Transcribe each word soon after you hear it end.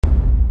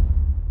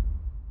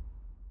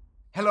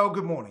Hello,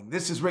 good morning.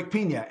 This is Rick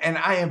Pina, and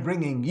I am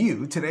bringing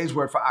you today's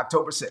word for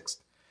October 6th,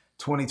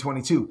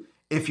 2022.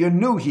 If you're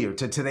new here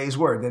to today's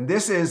word, then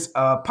this is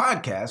a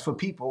podcast for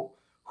people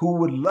who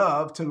would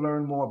love to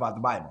learn more about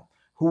the Bible,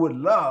 who would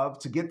love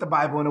to get the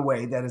Bible in a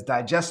way that is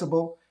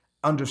digestible,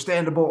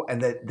 understandable,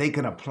 and that they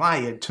can apply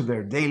it to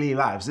their daily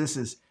lives. This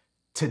is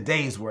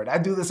today's word. I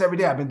do this every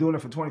day. I've been doing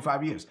it for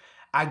 25 years.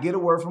 I get a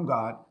word from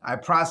God, I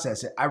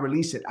process it, I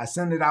release it, I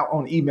send it out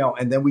on email,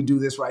 and then we do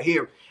this right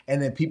here. And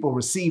then people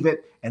receive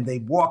it and they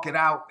walk it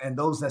out. And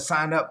those that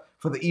sign up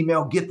for the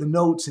email get the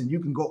notes and you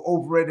can go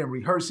over it and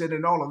rehearse it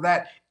and all of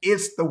that.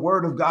 It's the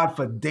word of God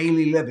for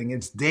daily living.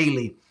 It's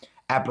daily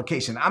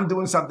application. I'm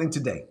doing something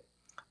today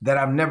that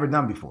I've never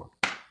done before.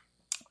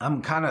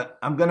 I'm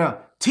going to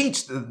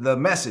teach the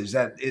message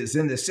that is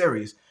in this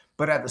series,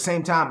 but at the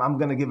same time, I'm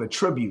going to give a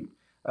tribute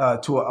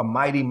to a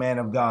mighty man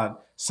of God,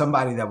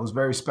 somebody that was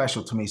very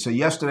special to me. So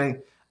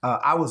yesterday,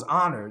 I was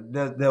honored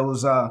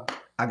that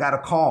I got a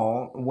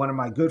call. One of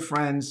my good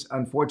friends,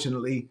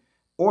 unfortunately,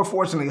 or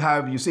fortunately,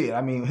 however you see it,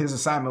 I mean, his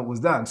assignment was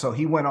done. So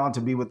he went on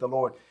to be with the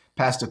Lord,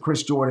 Pastor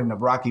Chris Jordan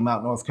of Rocky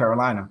Mount, North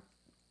Carolina.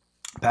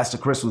 Pastor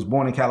Chris was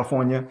born in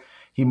California.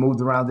 He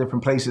moved around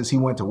different places. He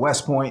went to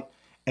West Point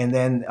and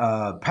then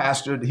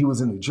pastored. He was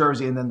in New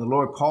Jersey, and then the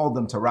Lord called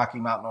him to Rocky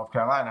Mount, North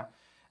Carolina.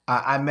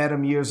 I met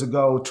him years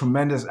ago.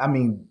 Tremendous. I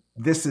mean,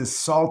 this is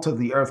salt of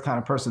the earth kind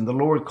of person. The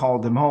Lord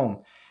called him home.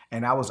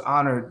 And I was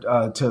honored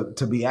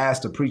to be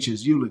asked to preach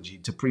his eulogy,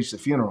 to preach the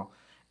funeral.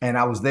 And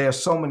I was there.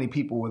 So many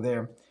people were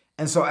there.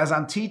 And so as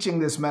I'm teaching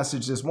this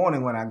message this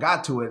morning, when I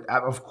got to it,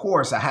 of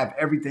course, I have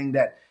everything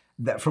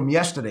that from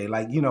yesterday,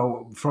 like, you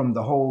know, from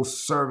the whole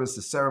service,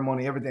 the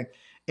ceremony, everything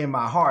in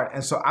my heart.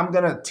 And so I'm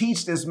going to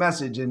teach this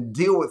message and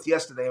deal with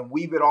yesterday and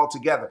weave it all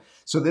together.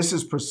 So this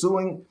is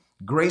Pursuing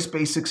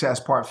Grace-Based Success,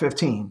 Part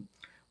 15,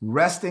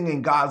 Resting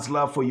in God's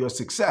Love for Your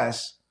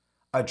Success,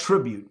 a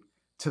tribute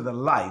to the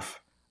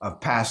life of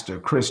Pastor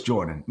Chris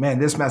Jordan. Man,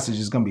 this message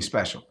is going to be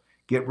special.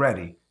 Get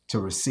ready to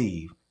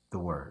receive the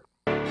word.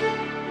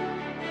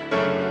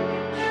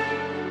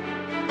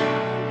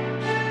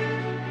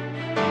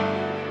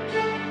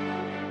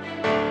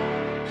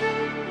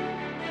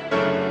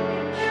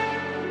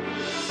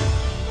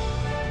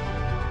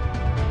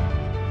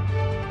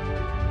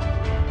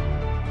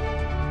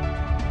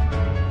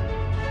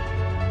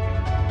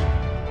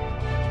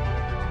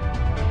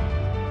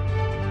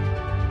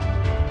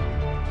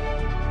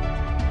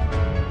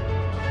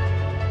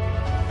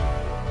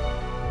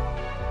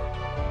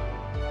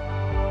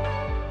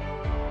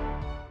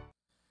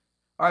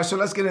 All right, so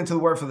let's get into the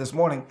word for this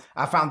morning.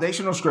 Our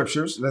foundational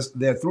scriptures,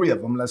 there are three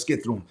of them. Let's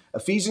get through them.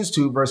 Ephesians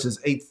 2, verses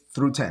 8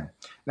 through 10.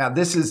 Now,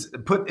 this is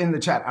put in the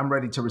chat. I'm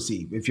ready to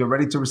receive. If you're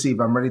ready to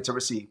receive, I'm ready to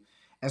receive.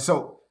 And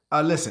so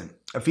listen,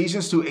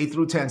 Ephesians 2, 8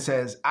 through 10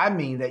 says, I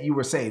mean that you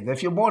were saved.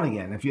 If you're born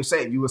again, if you're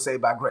saved, you were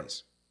saved by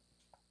grace,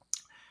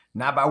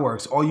 not by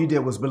works. All you did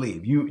was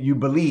believe. You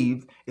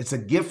believe. It's a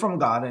gift from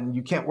God, and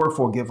you can't work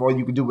for a gift. All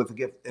you can do with the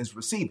gift is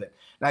receive it.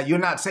 Now, you're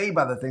not saved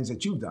by the things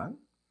that you've done,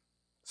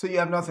 so you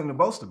have nothing to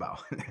boast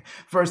about.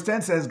 Verse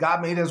 10 says,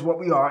 God made us what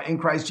we are in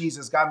Christ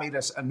Jesus. God made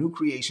us a new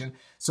creation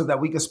so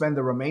that we can spend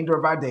the remainder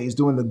of our days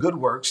doing the good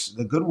works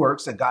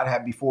that God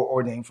had before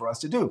ordained for us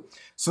to do.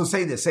 So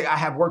say this, say, I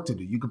have work to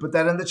do. You can put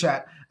that in the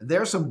chat.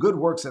 There's some good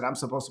works that I'm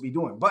supposed to be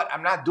doing, but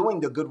I'm not doing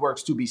the good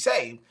works to be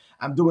saved.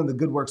 I'm doing the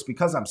good works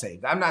because I'm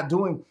saved. I'm not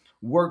doing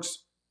works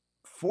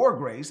for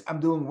grace. I'm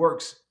doing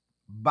works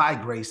by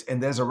grace.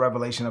 And there's a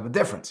revelation of a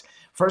difference.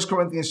 1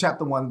 Corinthians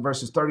chapter 1,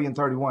 verses 30 and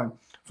 31.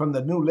 From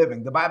the New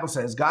Living, the Bible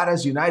says, God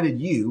has united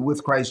you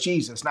with Christ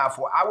Jesus. Now,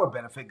 for our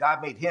benefit,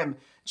 God made him,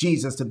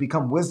 Jesus, to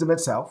become wisdom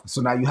itself.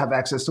 So now you have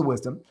access to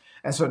wisdom.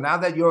 And so now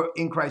that you're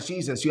in Christ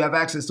Jesus, you have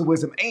access to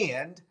wisdom.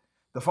 And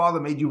the Father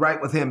made you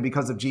right with him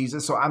because of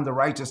Jesus. So I'm the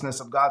righteousness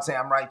of God. Say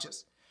I'm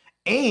righteous.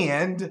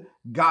 And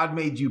God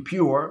made you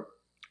pure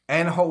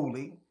and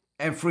holy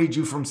and freed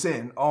you from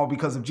sin, all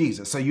because of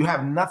Jesus. So you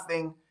have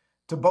nothing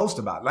to boast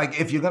about. Like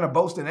if you're going to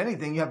boast in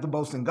anything, you have to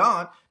boast in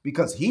God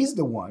because he's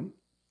the one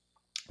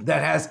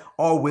that has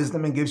all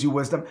wisdom and gives you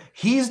wisdom.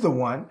 He's the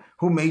one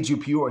who made you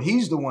pure.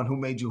 He's the one who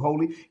made you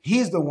holy.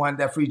 He's the one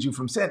that freed you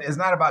from sin. It's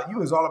not about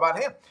you. It's all about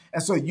him.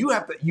 And so you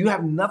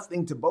have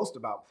nothing to boast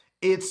about.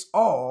 It's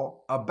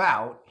all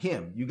about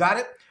him. You got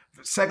it?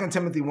 2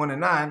 Timothy 1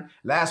 and 9,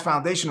 last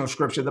foundational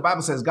scripture. The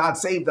Bible says God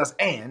saved us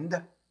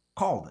and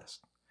called us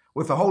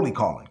with a holy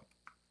calling,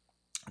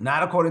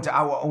 not according to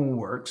our own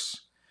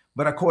works,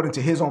 but according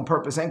to his own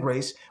purpose and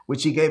grace,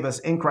 which he gave us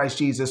in Christ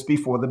Jesus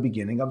before the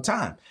beginning of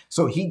time.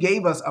 So he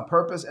gave us a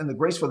purpose and the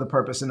grace for the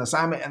purpose, an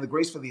assignment and the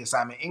grace for the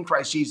assignment in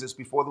Christ Jesus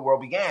before the world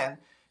began.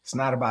 It's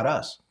not about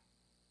us.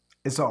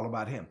 It's all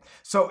about him.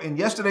 So in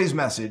yesterday's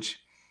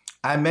message,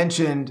 I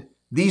mentioned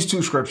these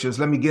two scriptures.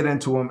 Let me get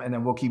into them and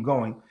then we'll keep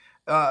going.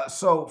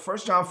 So 1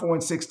 John 4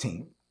 and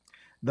 16.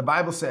 The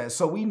Bible says,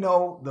 so we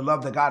know the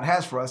love that God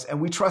has for us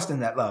and we trust in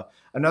that love.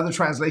 Another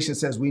translation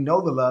says, we know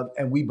the love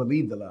and we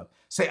believe the love.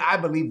 Say, I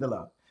believe the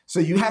love. So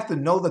you have to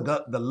know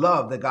the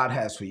love that God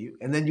has for you.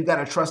 And then you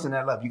got to trust in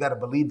that love. You got to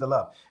believe the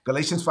love.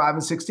 Galatians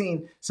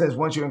 5:16 says,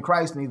 once you're in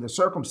Christ, neither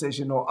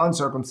circumcision nor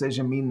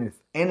uncircumcision mean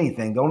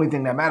anything. The only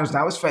thing that matters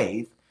now is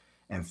faith,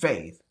 and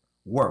faith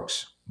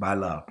works by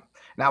love.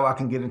 Now I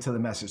can get into the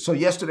message. So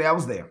yesterday I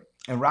was there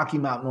in Rocky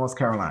Mount, North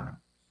Carolina,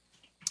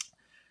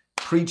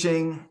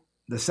 preaching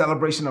the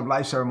celebration of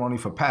life ceremony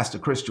for Pastor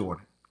Chris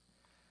Jordan.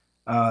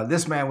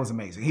 This man was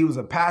amazing. He was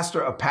a pastor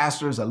of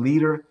pastors, a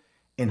leader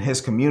in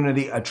his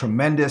community, a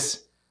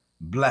tremendous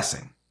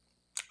blessing,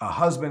 a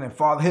husband and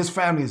father. His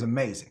family is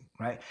amazing,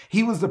 right?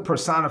 He was the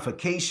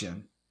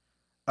personification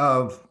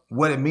of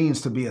what it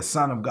means to be a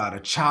son of God, a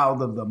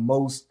child of the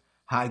Most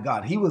High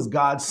God. He was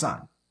God's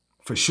son,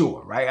 for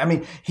sure, right? I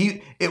mean,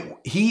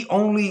 he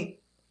only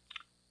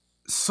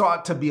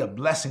sought to be a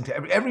blessing to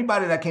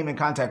everybody that came in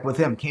contact with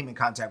him, came in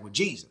contact with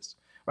Jesus,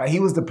 right? He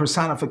was the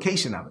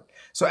personification of it.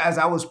 So as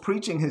I was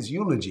preaching his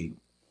eulogy,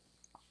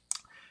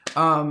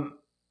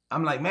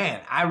 I'm like,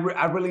 man, I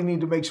really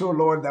need to make sure,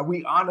 Lord, that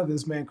we honor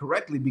this man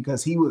correctly,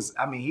 because he was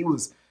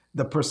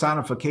the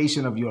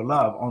personification of your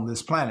love on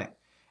this planet.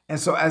 And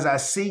so as I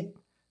seek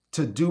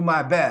to do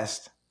my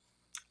best,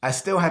 I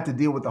still have to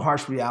deal with the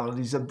harsh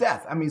realities of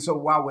death. I mean, so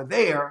while we're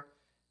there,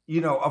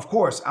 of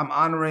course, I'm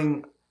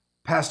honoring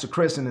Pastor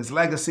Chris and his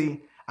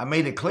legacy. I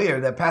made it clear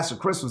that Pastor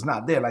Chris was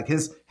not there. Like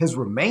his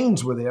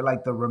remains were there,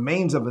 like the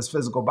remains of his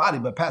physical body,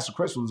 but Pastor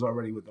Chris was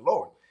already with the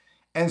Lord.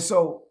 And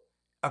so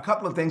a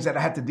couple of things that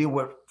I had to deal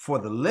with for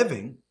the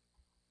living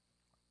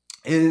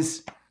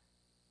is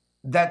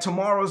that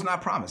tomorrow is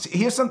not promised.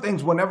 Here's some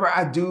things whenever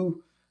I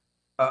do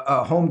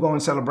a homegoing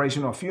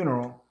celebration or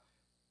funeral,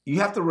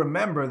 you have to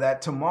remember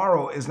that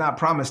tomorrow is not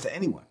promised to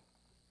anyone.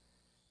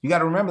 You got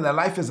to remember that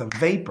life is a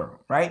vapor,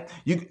 right?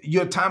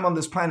 Your time on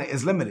this planet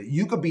is limited.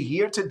 You could be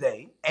here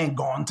today and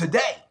gone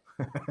today.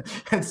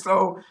 And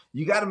so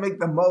you got to make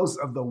the most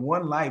of the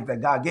one life that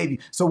God gave you.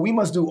 So we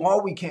must do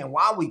all we can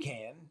while we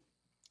can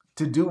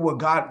to do what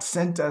God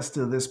sent us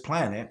to this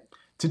planet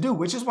to do,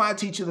 which is why I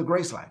teach you the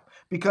grace life.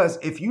 Because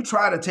if you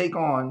try to take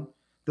on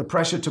the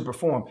pressure to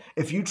perform,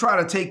 if you try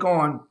to take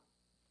on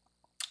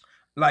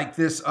like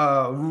this,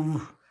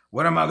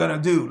 what am I going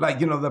to do? Like,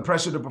 the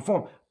pressure to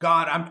perform.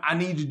 God, I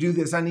need to do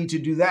this. I need to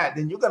do that.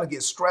 Then you're going to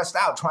get stressed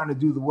out trying to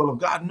do the will of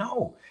God.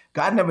 No,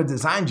 God never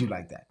designed you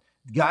like that.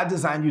 God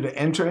designed you to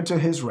enter into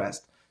his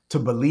rest, to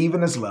believe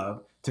in his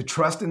love, to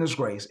trust in his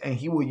grace, and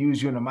he will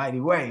use you in a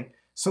mighty way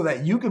so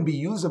that you can be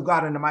used of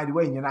God in a mighty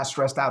way and you're not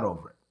stressed out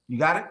over it. You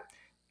got it?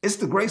 It's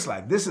the grace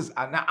life.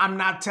 I'm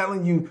not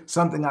telling you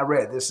something I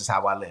read. This is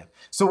how I live.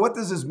 So what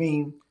does this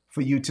mean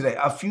for you today?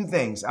 A few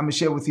things. I'm going to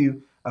share with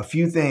you a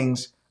few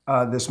things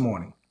this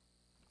morning.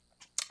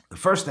 The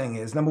first thing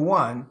is, number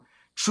one,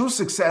 true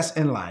success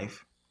in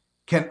life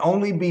can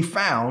only be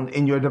found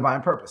in your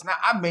divine purpose. Now,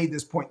 I've made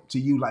this point to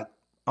you like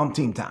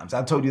umpteen times.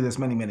 I've told you this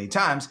many, many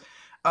times.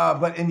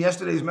 But in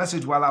yesterday's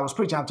message, while I was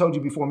preaching, I've told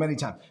you before many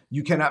times,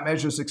 you cannot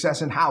measure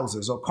success in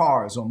houses or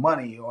cars or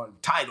money or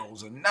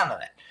titles or none of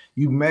that.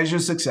 You measure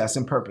success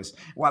in purpose.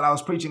 While I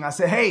was preaching, I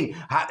said, hey,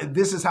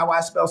 this is how I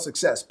spell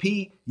success.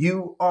 Purpose.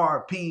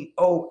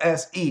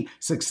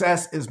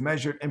 Success is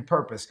measured in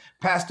purpose.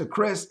 Pastor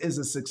Chris is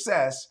a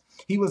success.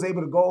 He was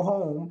able to go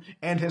home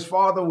and his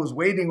father was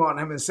waiting on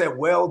him and said,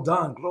 well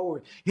done,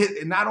 glory.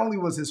 Not only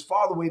was his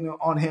father waiting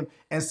on him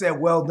and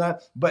said, well done,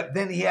 but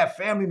then he had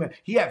family members.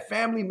 He had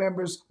family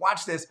members,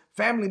 watch this,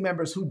 family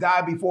members who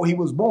died before he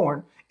was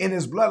born in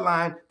his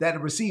bloodline that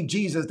received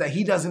Jesus that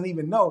he doesn't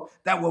even know,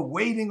 that were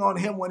waiting on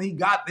him when he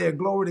got there,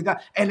 glory to God.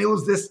 And it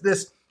was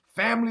this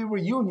family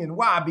reunion.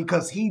 Why?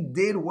 Because he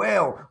did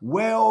well.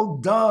 Well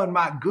done,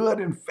 my good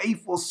and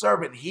faithful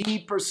servant. He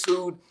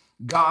pursued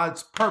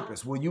God's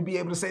purpose. Will you be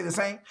able to say the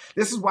same?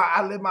 This is why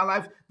I live my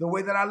life the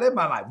way that I live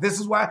my life. This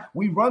is why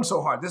we run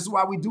so hard. This is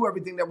why we do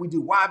everything that we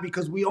do. Why?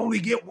 Because we only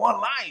get one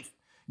life.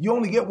 You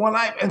only get one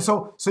life. And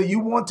so you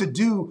want to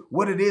do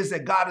what it is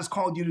that God has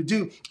called you to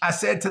do. I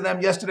said to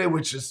them yesterday,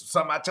 which is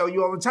something I tell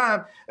you all the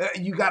time,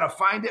 you got to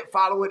find it,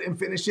 follow it, and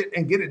finish it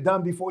and get it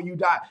done before you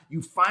die.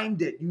 You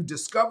find it, you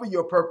discover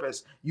your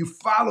purpose, you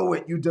follow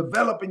it, you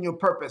develop in your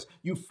purpose,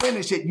 you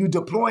finish it, you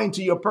deploy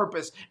into your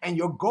purpose. And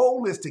your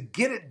goal is to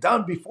get it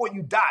done before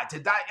you die, to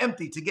die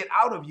empty, to get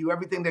out of you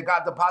everything that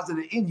God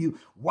deposited in you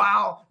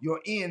while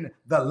you're in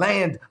the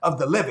land of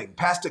the living.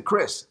 Pastor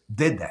Chris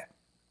did that.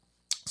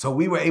 So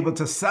we were able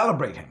to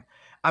celebrate him.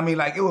 I mean,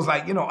 like, it was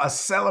like, a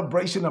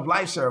celebration of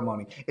life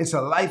ceremony. It's a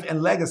life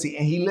and legacy,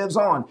 and he lives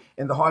on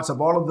in the hearts of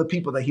all of the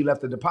people that he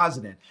left a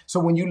deposit in. So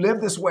when you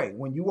live this way,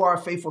 when you are a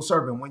faithful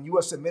servant, when you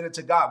are submitted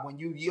to God, when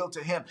you yield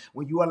to him,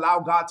 when you allow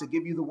God to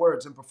give you the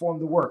words and perform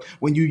the work,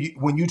 when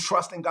you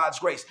trust in God's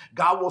grace,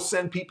 God will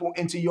send people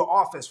into your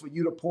office for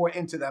you to pour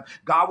into them.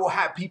 God will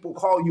have people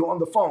call you on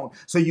the phone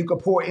so you can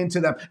pour into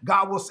them.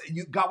 God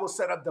will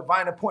set up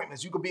divine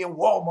appointments. You could be in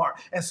Walmart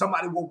and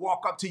somebody will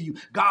walk up to you.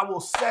 God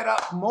will set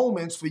up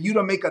moments for you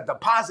to make a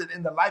deposit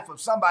in the life of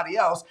somebody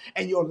else,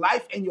 and your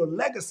life and your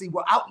legacy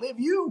will outlive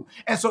you.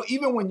 And so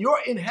even when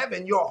you're in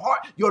heaven,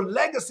 your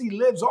legacy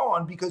lives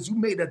on because you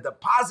made a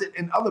deposit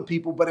in other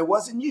people, but it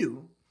wasn't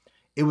you.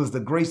 It was the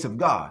grace of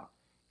God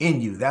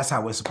in you. That's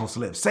how we're supposed to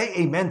live. Say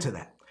amen to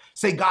that.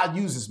 Say, God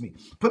uses me.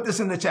 Put this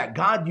in the chat.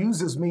 God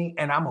uses me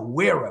and I'm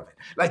aware of it.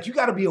 Like, you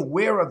got to be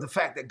aware of the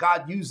fact that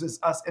God uses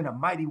us in a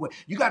mighty way.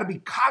 You got to be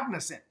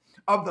cognizant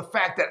of the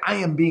fact that I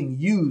am being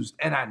used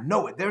and I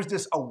know it. There's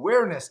this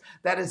awareness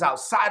that is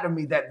outside of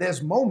me, that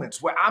there's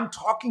moments where I'm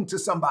talking to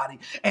somebody,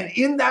 and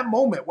in that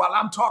moment while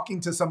I'm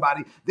talking to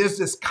somebody, there's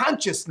this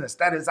consciousness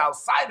that is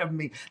outside of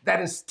me that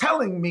is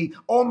telling me,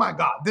 oh my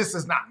God, this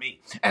is not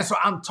me. And so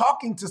I'm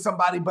talking to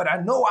somebody, but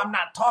I know I'm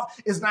not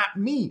talking, it's not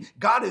me.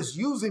 God is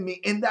using me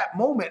in that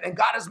moment, and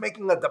God is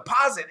making a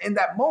deposit in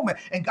that moment,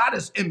 and God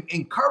is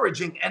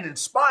encouraging and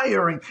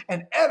inspiring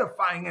and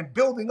edifying and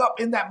building up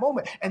in that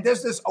moment. And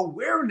there's this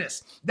awareness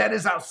that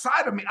is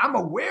outside of me. I'm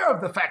aware of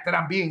the fact that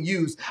I'm being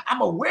used.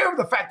 I'm aware of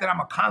the fact that I'm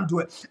a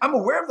conduit. I'm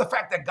aware of the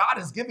fact that God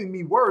is giving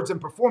me words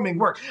and performing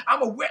work.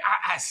 I'm aware.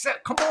 I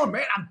said, come on,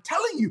 man. I'm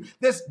telling you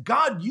this.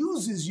 God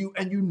uses you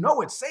and you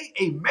know it. Say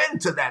amen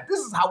to that. This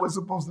is how we're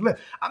supposed to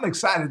live. I'm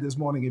excited this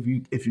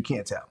morning if you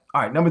can't tell.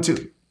 All right, number 2.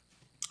 This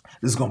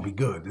is going to be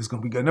good. This is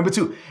going to be good. Number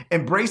 2,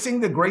 embracing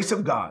the grace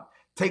of God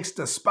takes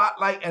the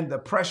spotlight and the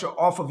pressure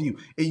off of you.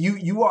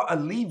 You are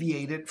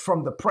alleviated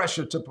from the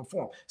pressure to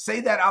perform.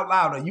 Say that out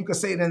loud, or you can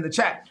say it in the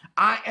chat.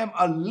 I am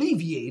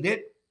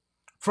alleviated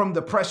from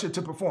the pressure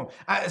to perform.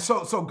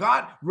 So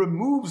God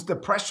removes the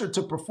pressure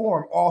to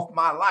perform off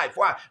my life.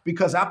 Why?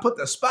 Because I put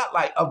the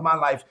spotlight of my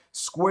life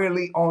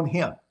squarely on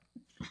him.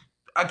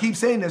 I keep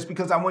saying this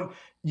because I want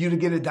you to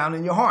get it down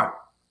in your heart.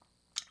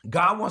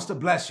 God wants to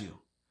bless you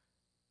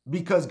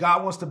because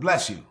God wants to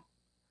bless you.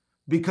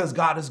 Because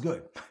God is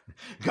good.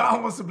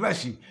 God wants to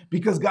bless you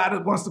because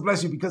God wants to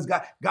bless you because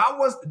God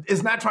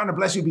is not trying to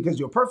bless you because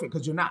you're perfect,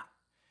 because you're not.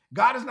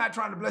 God is not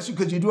trying to bless you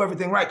because you do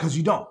everything right, because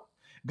you don't.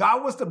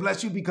 God wants to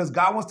bless you because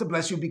God wants to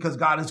bless you because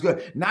God is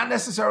good. Not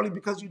necessarily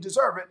because you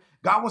deserve it.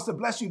 God wants to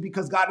bless you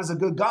because God is a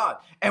good God.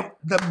 And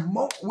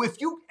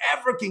if you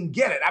ever can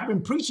get it, I've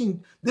been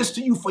preaching this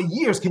to you for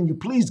years. Can you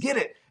please get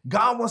it?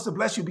 God wants to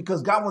bless you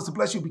because God wants to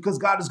bless you because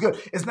God is good.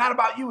 It's not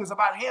about you. It's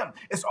about him.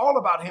 It's all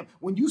about him.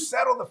 When you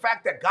settle the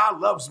fact that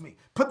God loves me,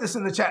 put this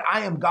in the chat.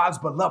 I am God's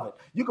beloved.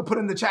 You can put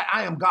in the chat.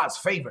 I am God's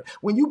favorite.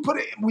 When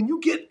you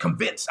get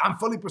convinced, I'm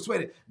fully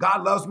persuaded,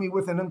 God loves me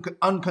with an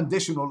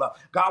unconditional love.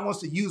 God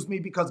wants to use me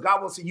because God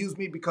wants to use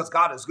me because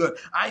God is good.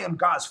 I am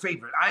God's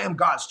favorite. I am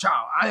God's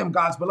child. I am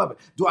God's beloved.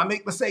 Do I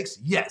make mistakes?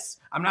 Yes.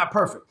 I'm not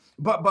perfect.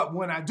 But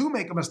when I do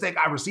make a mistake,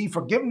 I receive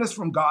forgiveness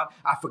from God.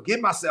 I forgive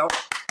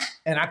myself.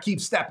 And I keep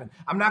stepping.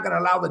 I'm not going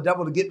to allow the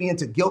devil to get me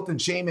into guilt and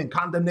shame and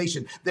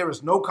condemnation. There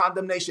is no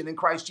condemnation in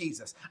Christ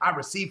Jesus. I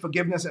receive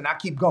forgiveness and I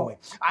keep going.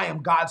 I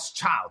am God's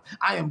child.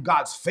 I am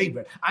God's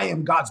favorite. I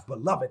am God's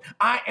beloved.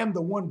 I am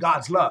the one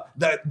God's love,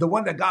 the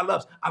one that God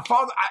loves.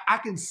 Father, I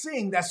can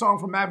sing that song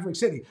from Maverick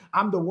City.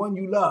 I'm the one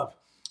you love.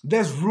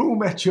 There's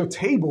room at your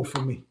table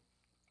for me.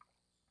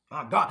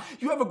 Oh God,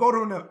 you ever go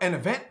to an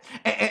event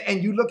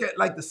and you look at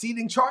like the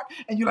seating chart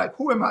and you're like,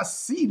 who am I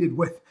seated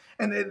with?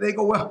 And they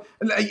go, well,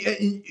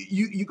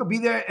 you could be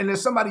there and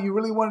there's somebody you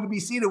really wanted to be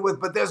seated with,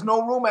 but there's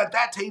no room at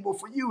that table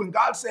for you. And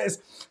God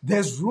says,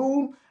 there's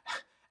room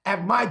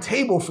at my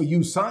table for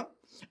you, son.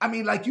 I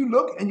mean, like you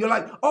look and you're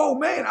like, oh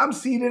man, I'm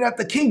seated at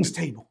the king's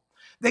table.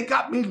 They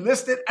got me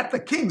listed at the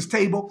king's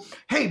table.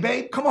 Hey,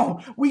 babe, come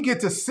on. We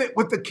get to sit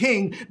with the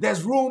king.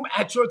 There's room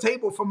at your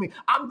table for me.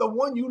 I'm the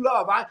one you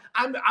love.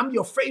 I'm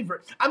your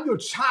favorite. I'm your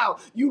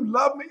child. You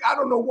love me. I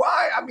don't know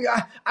why. I mean,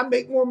 I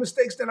make more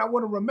mistakes than I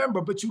want to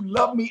remember, but you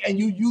love me and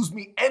you use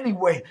me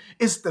anyway.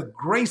 It's the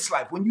grace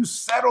life. When you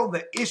settle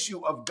the issue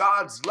of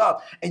God's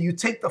love and you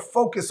take the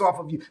focus off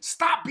of you,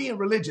 stop being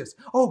religious.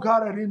 Oh,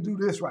 God, I didn't do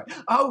this right.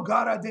 Oh,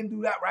 God, I didn't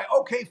do that right.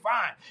 Okay,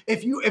 fine.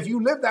 If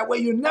you live that way,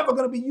 you're never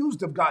going to be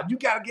used of God. You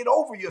got to get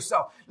over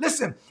yourself.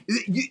 Listen,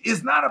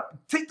 it's not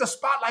take the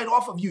spotlight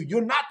off of you.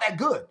 You're not that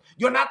good.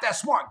 You're not that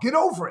smart. Get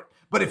over it.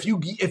 But if you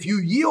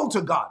yield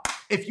to God,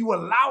 if you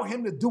allow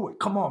him to do it,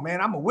 come on, man,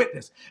 I'm a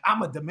witness.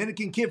 I'm a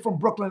Dominican kid from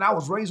Brooklyn. I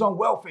was raised on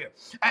welfare.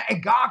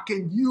 And God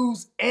can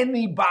use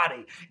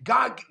anybody.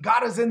 God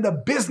is in the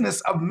business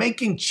of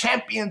making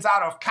champions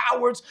out of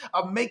cowards,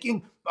 of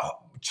making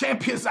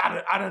champions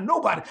out of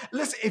nobody.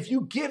 Listen, if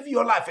you give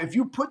your life, if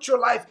you put your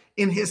life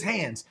in his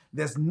hands,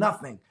 there's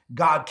nothing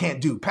God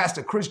can't do.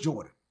 Pastor Chris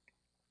Jordan,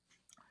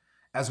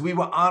 as we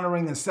were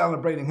honoring and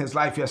celebrating his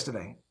life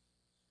yesterday,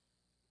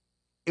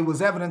 it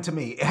was evident to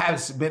me, it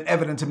has been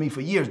evident to me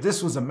for years,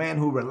 this was a man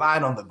who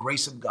relied on the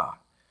grace of God.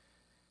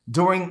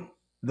 During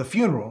the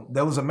funeral,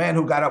 there was a man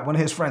who got up, one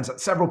of his friends,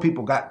 several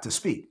people got to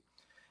speak.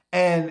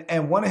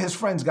 And one of his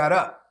friends got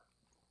up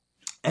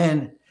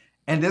and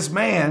this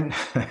man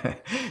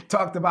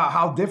talked about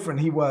how different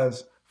he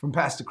was from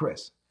Pastor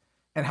Chris,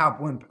 and how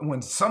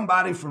when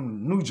somebody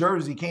from New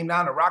Jersey came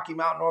down to Rocky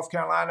Mount, North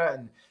Carolina,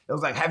 and it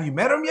was like, have you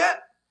met him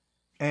yet?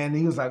 And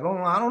he was like,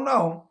 oh, I don't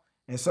know.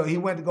 And so he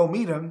went to go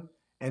meet him.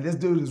 And this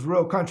dude is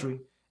real country.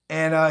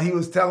 And he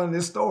was telling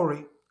this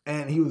story.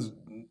 And he was,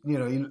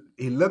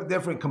 he looked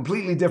different,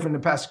 completely different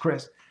than Pastor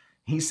Chris.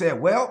 He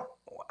said, well,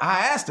 I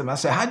asked him, I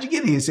said, how'd you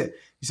get here?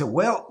 He said,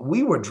 well,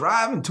 we were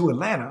driving to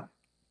Atlanta.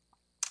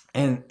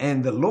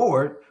 And the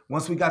Lord,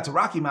 once we got to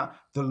Rocky Mount,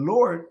 the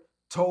Lord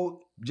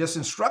just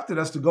instructed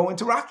us to go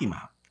into Rocky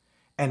Mount.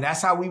 And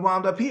that's how we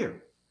wound up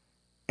here.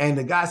 And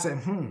the guy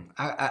said,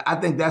 I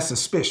think that's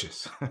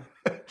suspicious.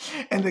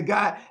 And the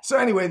guy, so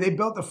anyway, they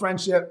built a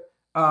friendship.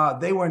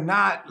 They were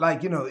not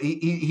like,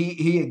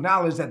 he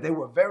acknowledged that they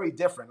were very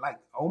different, like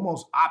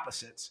almost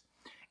opposites.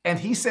 And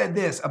he said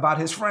this about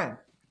his friend.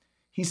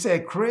 He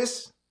said,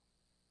 Chris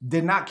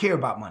did not care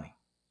about money.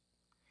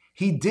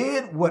 He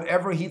did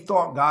whatever he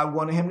thought God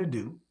wanted him to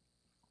do.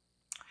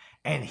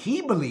 And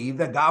he believed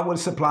that God would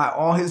supply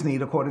all his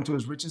need according to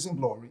his riches and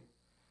glory.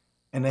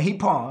 And then he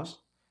paused.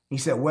 He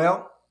said,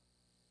 well,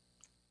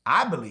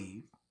 I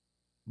believe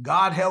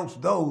God helps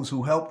those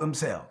who help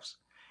themselves.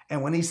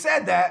 And when he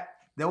said that,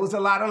 there was a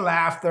lot of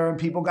laughter and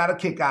people got a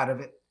kick out of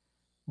it.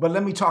 But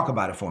let me talk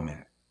about it for a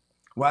minute.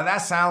 Well, that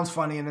sounds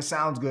funny and it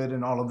sounds good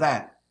and all of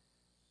that.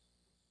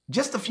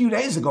 Just a few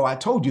days ago, I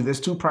told you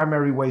there's two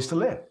primary ways to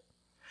live.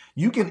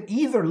 You can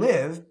either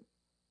live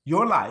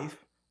your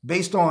life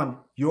based on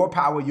your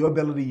power, your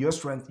ability, your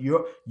strength,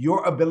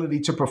 your ability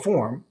to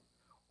perform,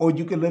 or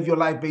you can live your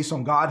life based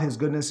on God, his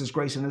goodness, his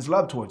grace, and his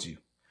love towards you,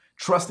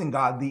 trusting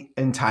God the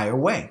entire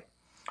way.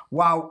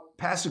 While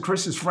Pastor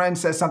Chris's friend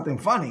said something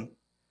funny,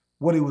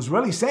 what he was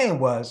really saying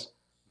was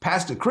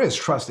Pastor Chris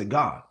trusted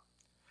God.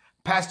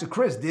 Pastor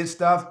Chris did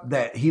stuff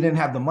that he didn't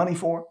have the money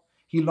for.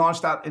 He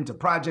launched out into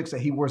projects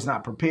that he was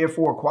not prepared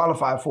for or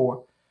qualified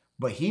for.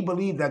 But he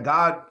believed that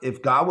God,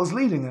 if God was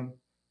leading him,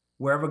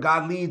 wherever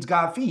God leads,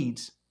 God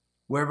feeds.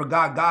 Wherever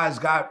God guides,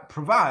 God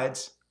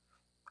provides.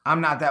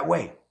 I'm not that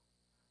way.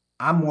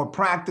 I'm more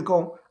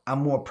practical.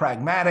 I'm more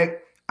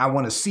pragmatic. I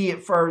want to see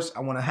it first. I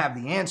want to have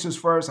the answers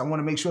first. I want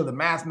to make sure the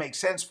math makes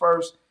sense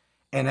first.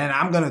 And then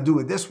I'm going to do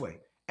it this way.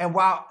 And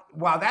while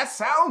that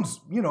sounds,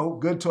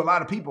 good to a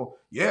lot of people,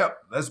 yeah,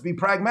 let's be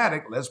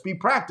pragmatic. Let's be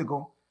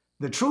practical.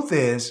 The truth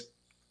is,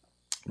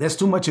 there's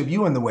too much of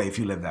you in the way if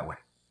you live that way.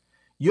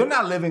 You're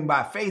not living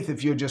by faith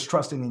if you're just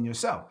trusting in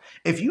yourself.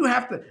 If you're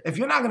not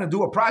going to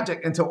do a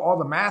project until all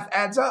the math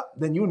adds up,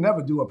 then you'll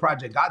never do a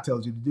project God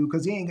tells you to do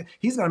because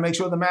he's going to make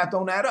sure the math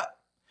don't add up.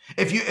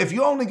 If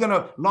you're only going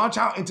to launch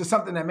out into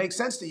something that makes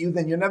sense to you,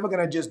 then you're never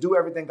going to just do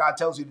everything God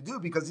tells you to do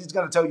because he's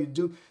going to tell you to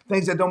do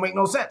things that don't make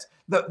no sense.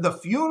 The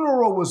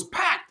funeral was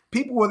packed.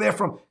 People were there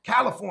from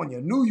California,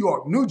 New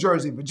York, New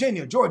Jersey,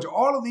 Virginia, Georgia,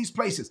 all of these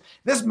places.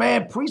 This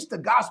man preached the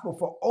gospel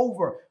for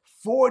over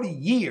 40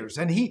 years,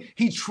 and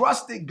he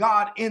trusted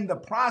God in the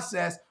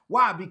process.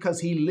 Why? Because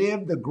he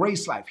lived the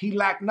grace life. He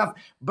lacked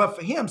nothing. But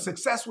for him,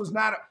 success was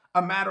not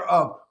a matter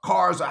of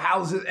cars or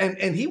houses,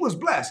 and he was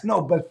blessed.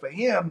 No, but for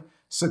him,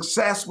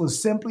 success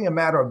was simply a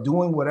matter of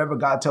doing whatever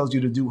God tells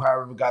you to do,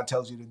 however God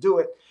tells you to do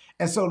it.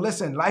 And so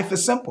listen, life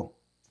is simple.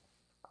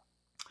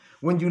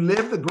 When you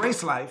live the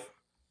grace life,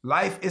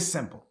 life is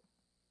simple.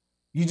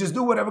 You just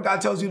do whatever God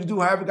tells you to do,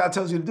 however God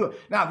tells you to do it.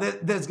 Now,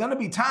 there's going to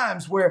be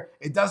times where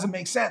it doesn't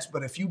make sense,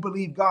 but if you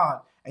believe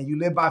God and you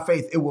live by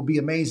faith, it will be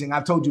amazing.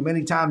 I've told you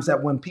many times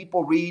that when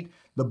people read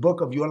the book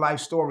of your life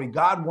story,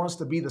 God wants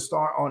to be the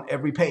star on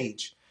every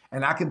page.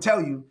 And I can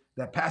tell you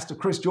that Pastor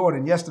Chris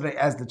Jordan, yesterday,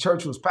 as the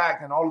church was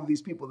packed and all of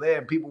these people there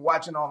and people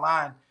watching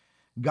online,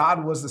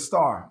 God was the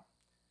star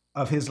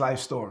of his life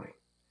story.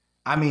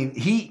 I mean,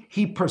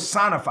 he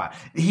personified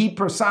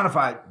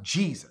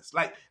Jesus.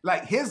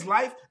 Like his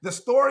life, the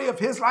story of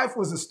his life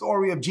was the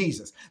story of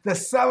Jesus. The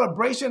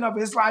celebration of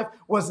his life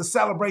was the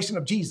celebration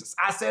of Jesus.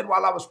 I said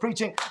while I was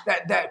preaching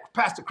that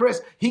Pastor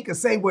Chris, he could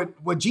say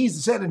what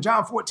Jesus said in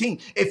John 14.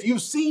 If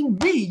you've seen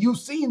me, you've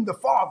seen the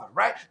Father,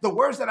 right? The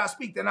words that I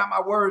speak, they're not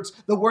my words.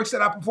 The works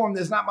that I perform,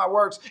 they're not my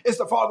works. It's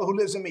the Father who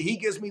lives in me. He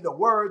gives me the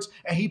words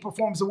and he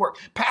performs the work.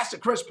 Pastor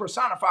Chris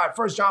personified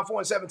 1 John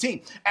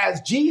 4:17. As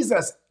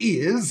Jesus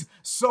is,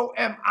 so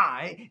am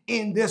I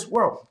in this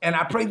world. And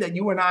I pray that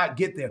you and I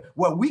get there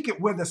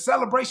where the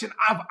celebration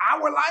of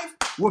our life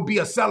will be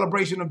a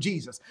celebration of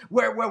Jesus.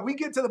 Where we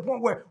get to the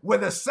point where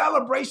the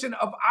celebration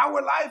of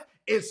our life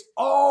is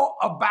all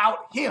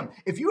about him.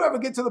 If you ever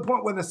get to the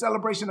point where the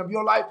celebration of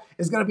your life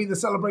is going to be the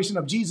celebration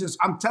of Jesus,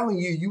 I'm telling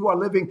you, you are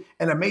living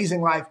an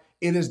amazing life.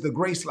 It is the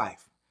grace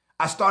life.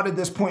 I started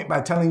this point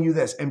by telling you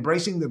this.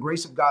 Embracing the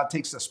grace of God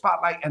takes the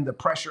spotlight and the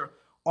pressure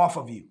off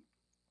of you.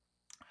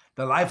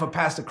 The life of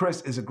Pastor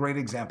Chris is a great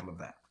example of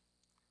that.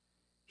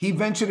 He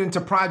ventured into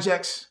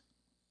projects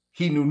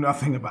he knew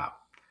nothing about.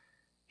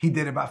 He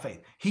did it by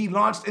faith. He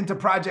launched into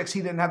projects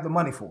he didn't have the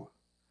money for.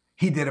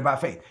 He did it by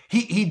faith.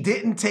 He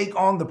didn't take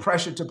on the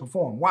pressure to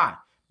perform. Why?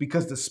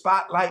 Because the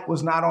spotlight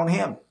was not on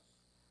him.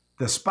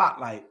 The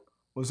spotlight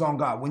was on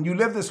God. When you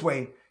live this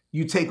way,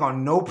 you take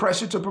on no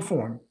pressure to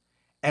perform.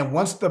 And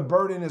once the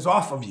burden is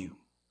off of you,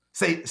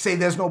 say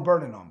there's no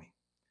burden on me.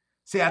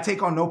 Say I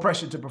take on no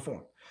pressure to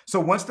perform. So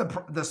once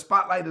the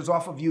spotlight is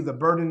off of you, the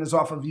burden is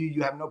off of you,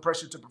 you have no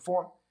pressure to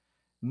perform.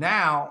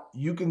 Now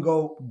you can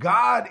go,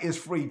 God is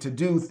free to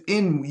do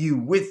in you,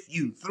 with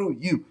you, through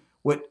you,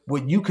 what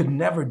you could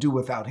never do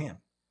without him.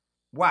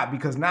 Why?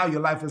 Because now your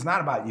life is not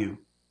about you.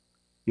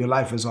 Your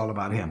life is all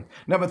about him.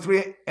 Number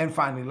 3, and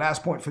finally,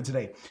 last point for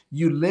today.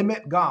 You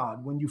limit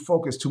God when you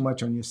focus too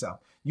much on yourself.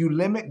 You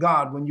limit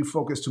God when you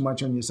focus too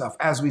much on yourself.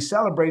 As we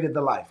celebrated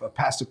the life of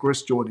Pastor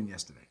Chris Jordan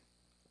yesterday,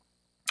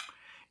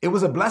 it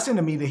was a blessing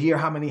to me to hear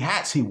how many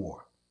hats he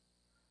wore,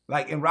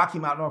 like in Rocky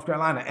Mount, North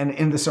Carolina, and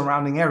in the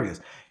surrounding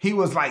areas. He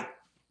was like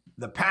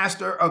the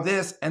pastor of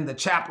this and the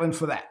chaplain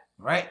for that,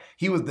 right?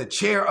 He was the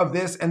chair of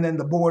this and then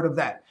the board of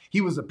that.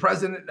 He was the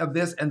president of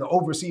this and the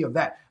overseer of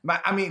that.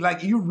 I mean,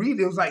 like you read,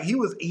 it was like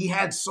he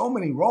had so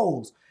many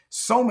roles,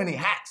 so many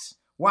hats.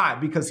 Why?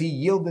 Because he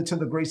yielded to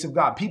the grace of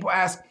God. People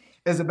ask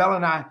Isabella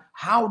and I,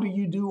 how do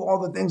you do all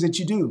the things that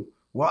you do?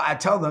 Well, I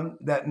tell them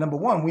that number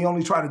one, we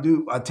only try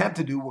to attempt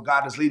to do what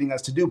God is leading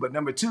us to do. But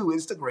number two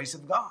is the grace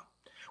of God.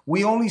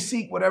 We only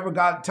seek whatever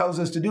God tells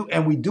us to do,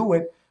 and we do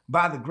it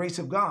by the grace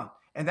of God.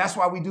 And that's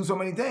why we do so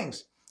many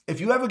things.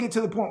 If you ever get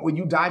to the point where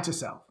you die to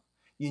self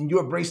and you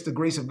embrace the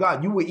grace of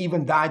God, you will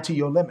even die to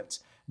your limits.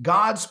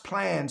 God's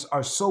plans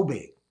are so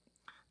big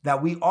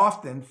that we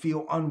often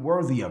feel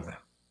unworthy of them.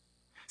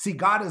 See,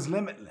 God is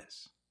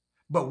limitless,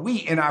 but we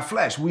in our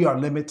flesh, we are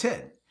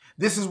limited.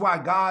 This is why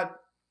God,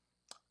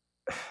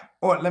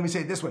 or let me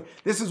say it this way,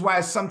 this is why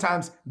it's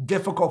sometimes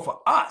difficult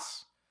for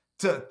us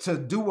to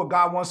do what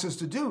God wants us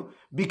to do,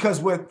 because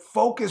we're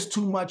focused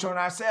too much on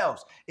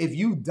ourselves. If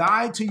you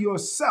die to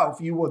yourself,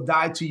 you will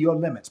die to your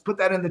limits. Put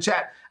that in the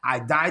chat. I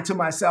die to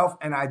myself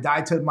and I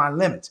die to my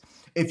limits.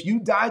 If you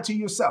die to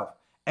yourself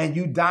and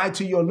you die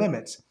to your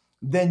limits,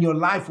 then your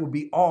life will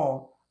be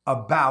all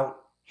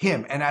about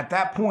Him. And at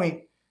that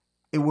point,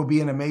 it will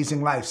be an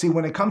amazing life. See,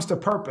 when it comes to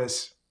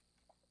purpose,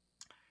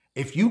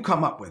 if you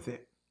come up with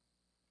it,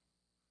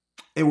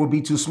 it will be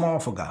too small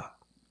for God.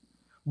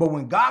 But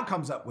when God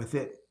comes up with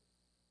it,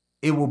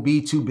 it will be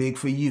too big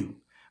for you.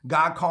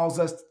 God calls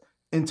us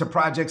into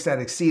projects that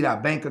exceed our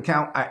bank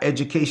account, our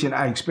education,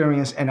 our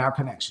experience, and our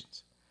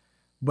connections.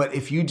 But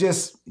if you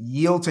just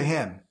yield to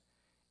Him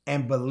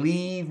and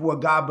believe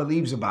what God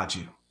believes about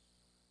you,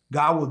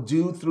 God will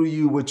do through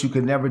you what you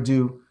could never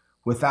do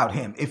without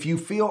Him. If you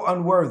feel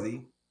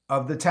unworthy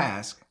of the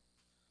task,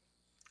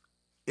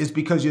 it's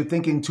because you're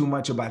thinking too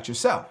much about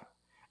yourself.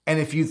 And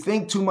if you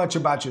think too much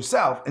about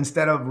yourself,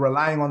 instead of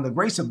relying on the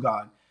grace of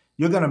God,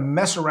 you're going to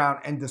mess around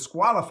and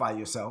disqualify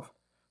yourself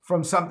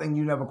from something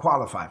you never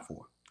qualified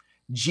for.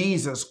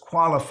 Jesus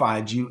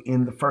qualified you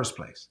in the first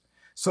place.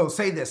 So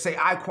say this, say,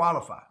 I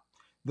qualify.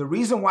 The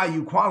reason why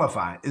you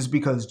qualify is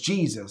because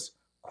Jesus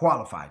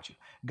qualified you.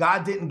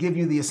 God didn't give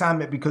you the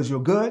assignment because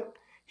you're good.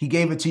 He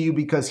gave it to you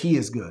because He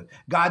is good.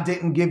 God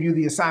didn't give you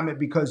the assignment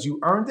because you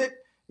earned it.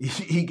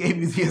 He gave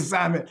you the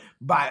assignment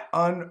by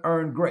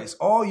unearned grace.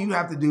 All you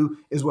have to do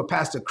is what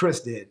Pastor Chris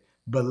did,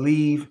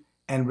 believe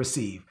and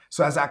receive.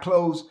 So as I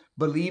close,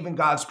 believe in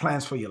God's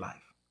plans for your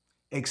life.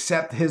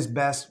 Accept His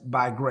best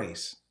by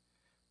grace.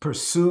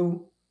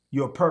 Pursue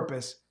your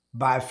purpose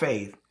by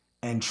faith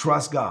and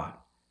trust God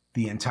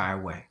the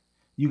entire way.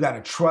 You got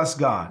to trust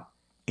God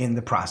in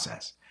the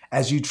process.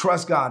 As you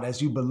trust God,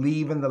 as you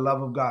believe in the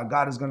love of God,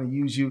 God is going to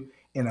use you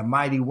in a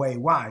mighty way.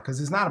 Why?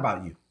 Because it's not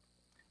about you.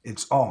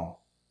 It's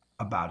all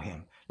about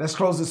Him. Let's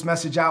close this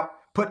message out.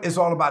 Put "it's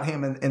all about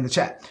Him" in the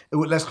chat.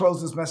 Let's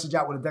close this message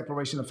out with a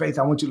declaration of faith.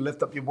 I want you to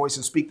lift up your voice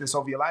and speak this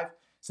over your life.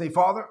 Say,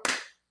 Father,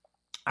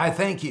 I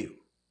thank you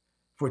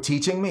for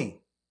teaching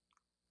me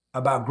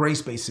about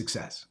grace-based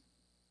success.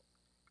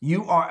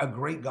 You are a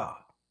great God.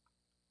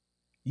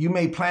 You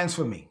made plans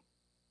for me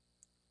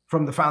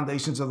from the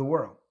foundations of the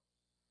world.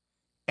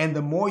 And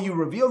the more you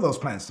reveal those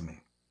plans to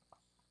me,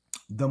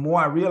 the more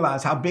I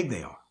realize how big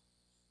they are.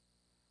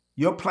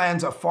 Your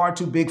plans are far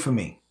too big for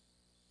me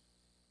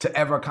to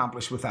ever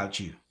accomplish without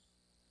you.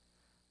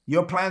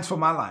 Your plans for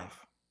my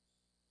life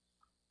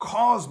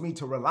cause me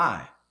to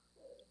rely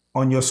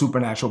on your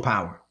supernatural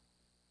power.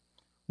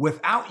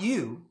 Without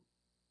you,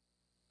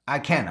 I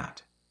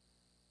cannot.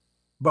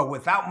 But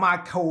without my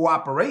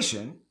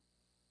cooperation,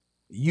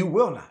 you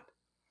will not.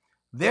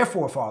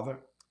 Therefore, Father,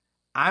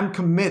 I'm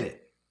committed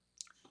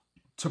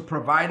to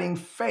providing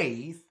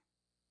faith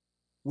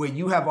where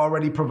you have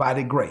already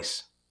provided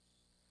grace.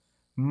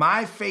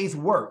 My faith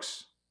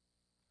works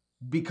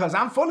because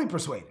I'm fully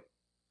persuaded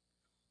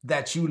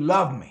that you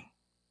love me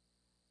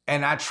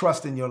and I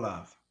trust in your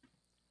love.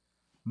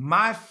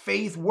 My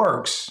faith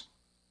works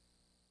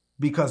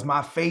because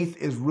my faith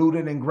is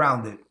rooted and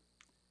grounded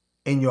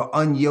in your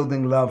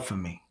unyielding love for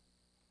me.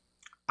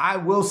 I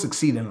will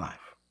succeed in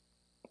life,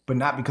 but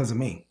not because of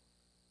me,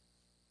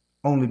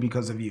 only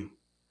because of you.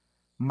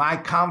 My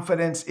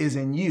confidence is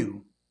in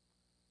you,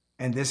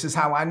 and this is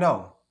how I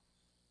know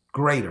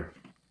greater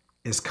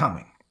is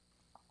coming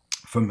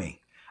for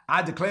me.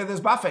 I declare this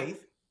by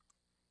faith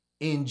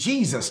in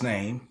Jesus'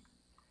 name.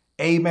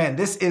 Amen.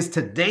 This is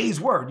today's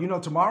word. You know,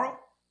 tomorrow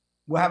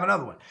we'll have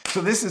another one.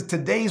 So this is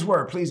today's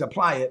word. Please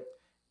apply it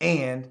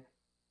and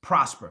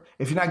prosper.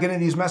 If you're not getting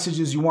these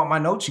messages, you want my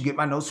notes, you get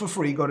my notes for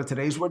free. Go to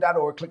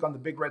todaysword.org, click on the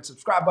big red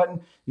subscribe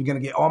button. You're going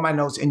to get all my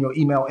notes in your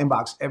email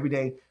inbox every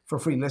day for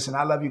free. Listen,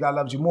 I love you. God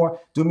loves you more.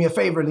 Do me a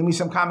favor. Leave me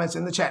some comments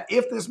in the chat.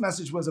 If this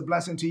message was a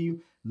blessing to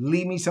you,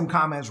 leave me some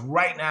comments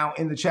right now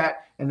in the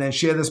chat and then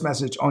share this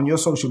message on your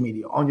social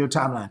media, on your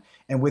timeline,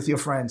 and with your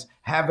friends.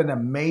 Have an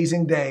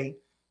amazing day.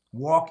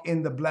 Walk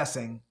in the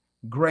blessing.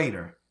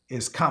 Greater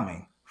is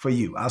coming for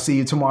you. I'll see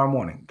you tomorrow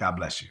morning. God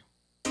bless you.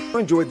 If you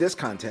enjoyed this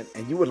content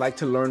and you would like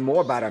to learn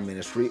more about our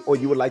ministry, or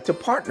you would like to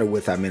partner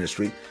with our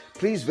ministry,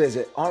 please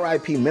visit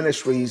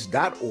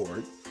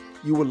ripministries.org.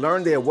 You will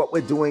learn there what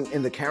we're doing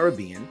in the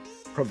Caribbean,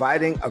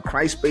 providing a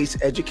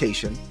Christ-based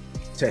education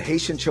to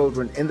Haitian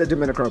children in the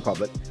Dominican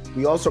Republic.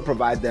 We also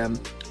provide them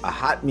a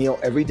hot meal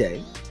every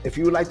day. If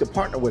you would like to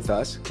partner with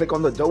us, click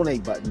on the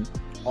donate button.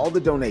 All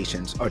the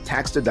donations are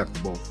tax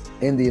deductible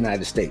in the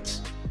United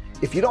States.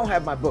 If you don't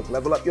have my book,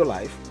 Level Up Your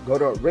Life, go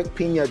to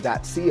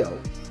rickpina.co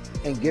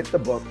and get the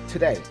book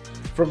today.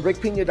 From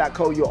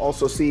rickpina.co, you'll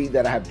also see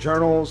that I have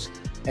journals,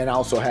 and I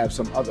also have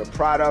some other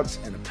products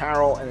and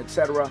apparel and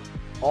etc.,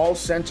 all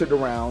centered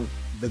around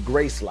the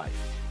grace life.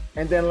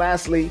 And then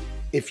lastly,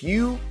 if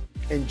you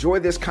enjoy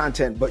this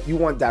content, but you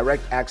want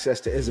direct access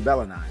to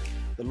Isabel and I,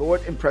 the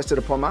Lord impressed it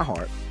upon my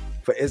heart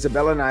for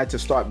Isabel and I to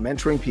start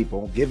mentoring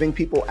people, giving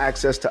people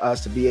access to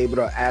us to be able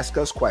to ask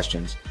us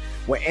questions.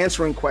 We're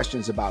answering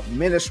questions about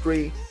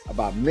ministry,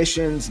 about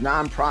missions,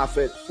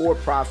 nonprofit,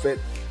 for-profit.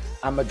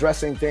 I'm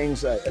addressing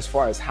things as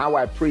far as how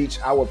I preach,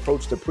 our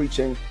approach to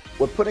preaching.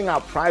 We're putting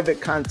out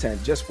private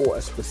content just for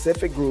a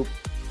specific group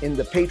in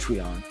the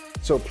Patreon.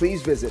 So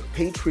please visit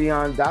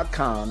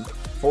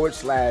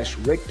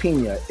patreon.com/Rick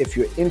Pina if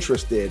you're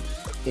interested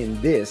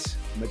in this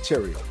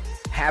material.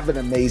 Have an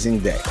amazing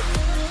day.